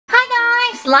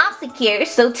Kitties, Dollastic here.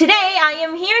 So today I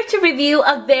am here to review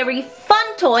a very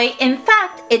fun toy. In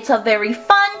fact, it's a very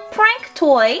fun prank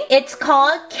toy. It's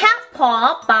called Cat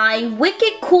Paw by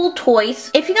Wicked Cool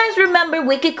Toys. If you guys remember,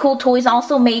 Wicked Cool Toys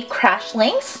also made Crash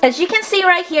Links. As you can see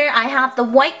right here, I have the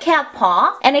white cat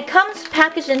paw, and it comes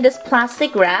packaged in this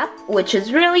plastic wrap, which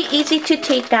is really easy to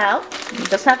take out. You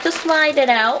just have to slide it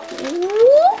out.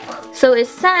 Whoop. So it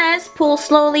says pull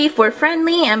slowly for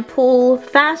friendly and pull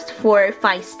fast for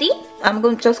feisty.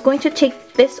 I'm just going to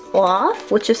take this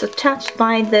off, which is attached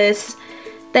by this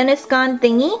then it's gone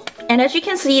thingy. And as you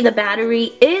can see, the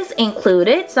battery is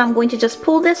included, so I'm going to just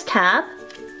pull this tab.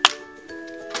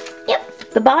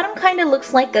 Yep, the bottom kind of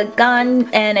looks like a gun,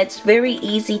 and it's very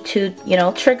easy to,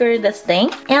 trigger this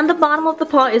thing. And the bottom of the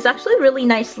paw is actually really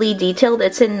nicely detailed.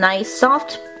 It's in nice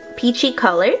soft peachy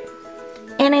color,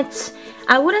 and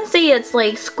I wouldn't say it's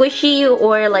like squishy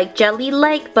or like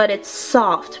jelly-like, but it's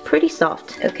soft, pretty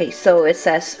soft. Okay, so it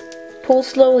says pull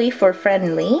slowly for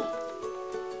friendly.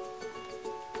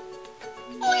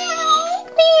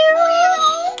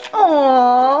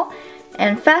 Aww.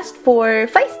 And fast for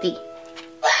feisty.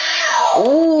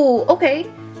 Ooh, okay.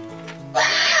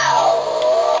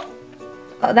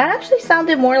 That actually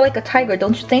sounded more like a tiger,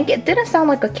 don't you think? It didn't sound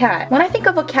like a cat. When I think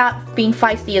of a cat being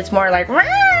feisty, it's more like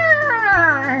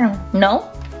no?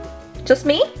 Just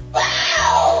me?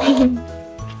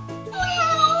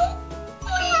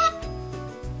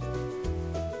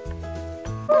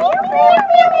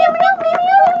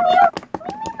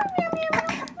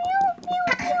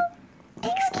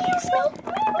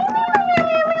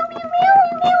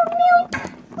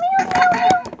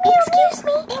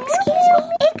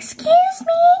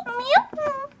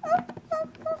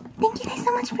 Thank you guys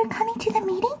so much for coming to the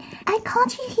meeting. I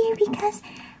called you here because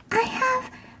I have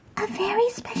a very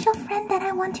special friend that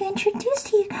I want to introduce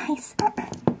to you guys.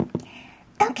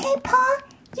 Okay, Paw,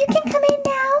 you can come in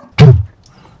now.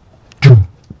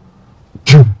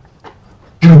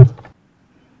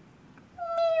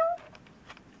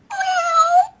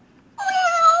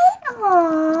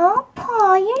 Aww,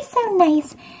 Paw, you're so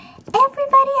nice.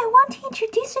 Everybody, I want to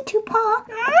introduce you to Paw.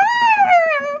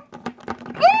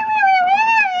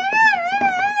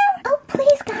 Oh,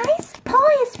 please, guys. Paw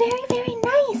is very, very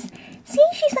nice. See,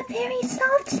 she's a very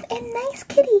soft and nice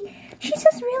kitty. She's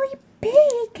just really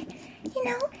big.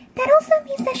 That also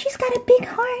means that she's got a big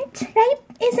heart, right?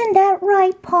 Isn't that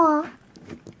right, Paw?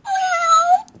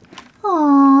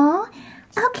 Aww.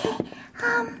 Okay,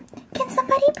 can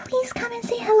somebody please come and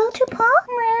say hello to Paw?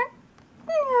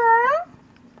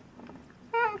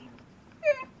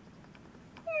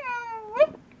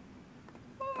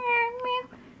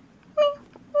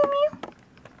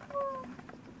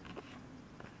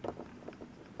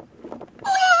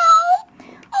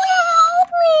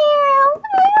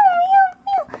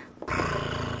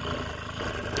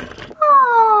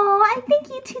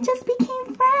 Just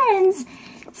became friends.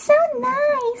 So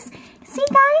nice. See,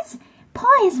 guys,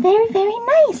 Paw is very, very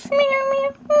nice.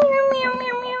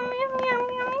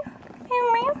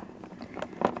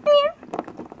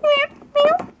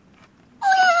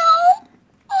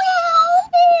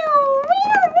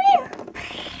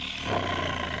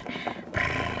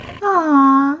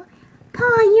 Aw,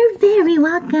 Paw, you're very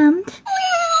welcomed.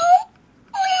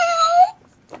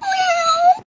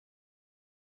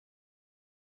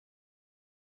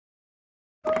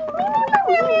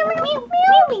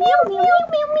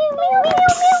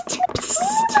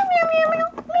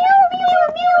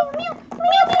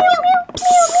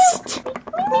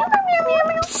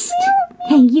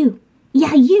 Hey, you.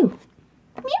 Yeah, you.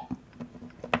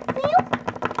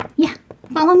 Yeah,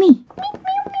 follow me.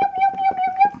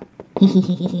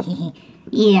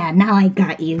 Yeah, now I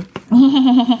got you.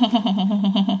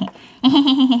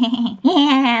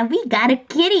 Yeah, we got a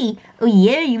kitty. Oh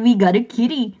yeah, we got a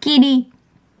kitty. Kitty,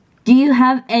 do you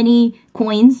have any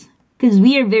coins? Because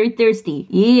we are very thirsty.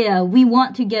 Yeah, we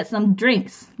want to get some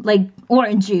drinks, like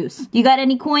orange juice. You got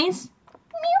any coins?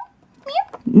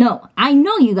 No, I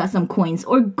know you got some coins,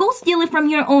 or go steal it from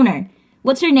your owner.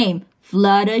 What's your name?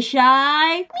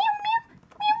 Fluttershy?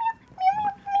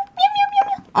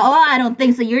 Oh, I don't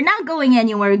think so. You're not going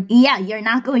anywhere. Yeah, you're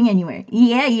not going anywhere.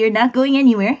 Yeah, you're not going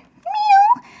anywhere.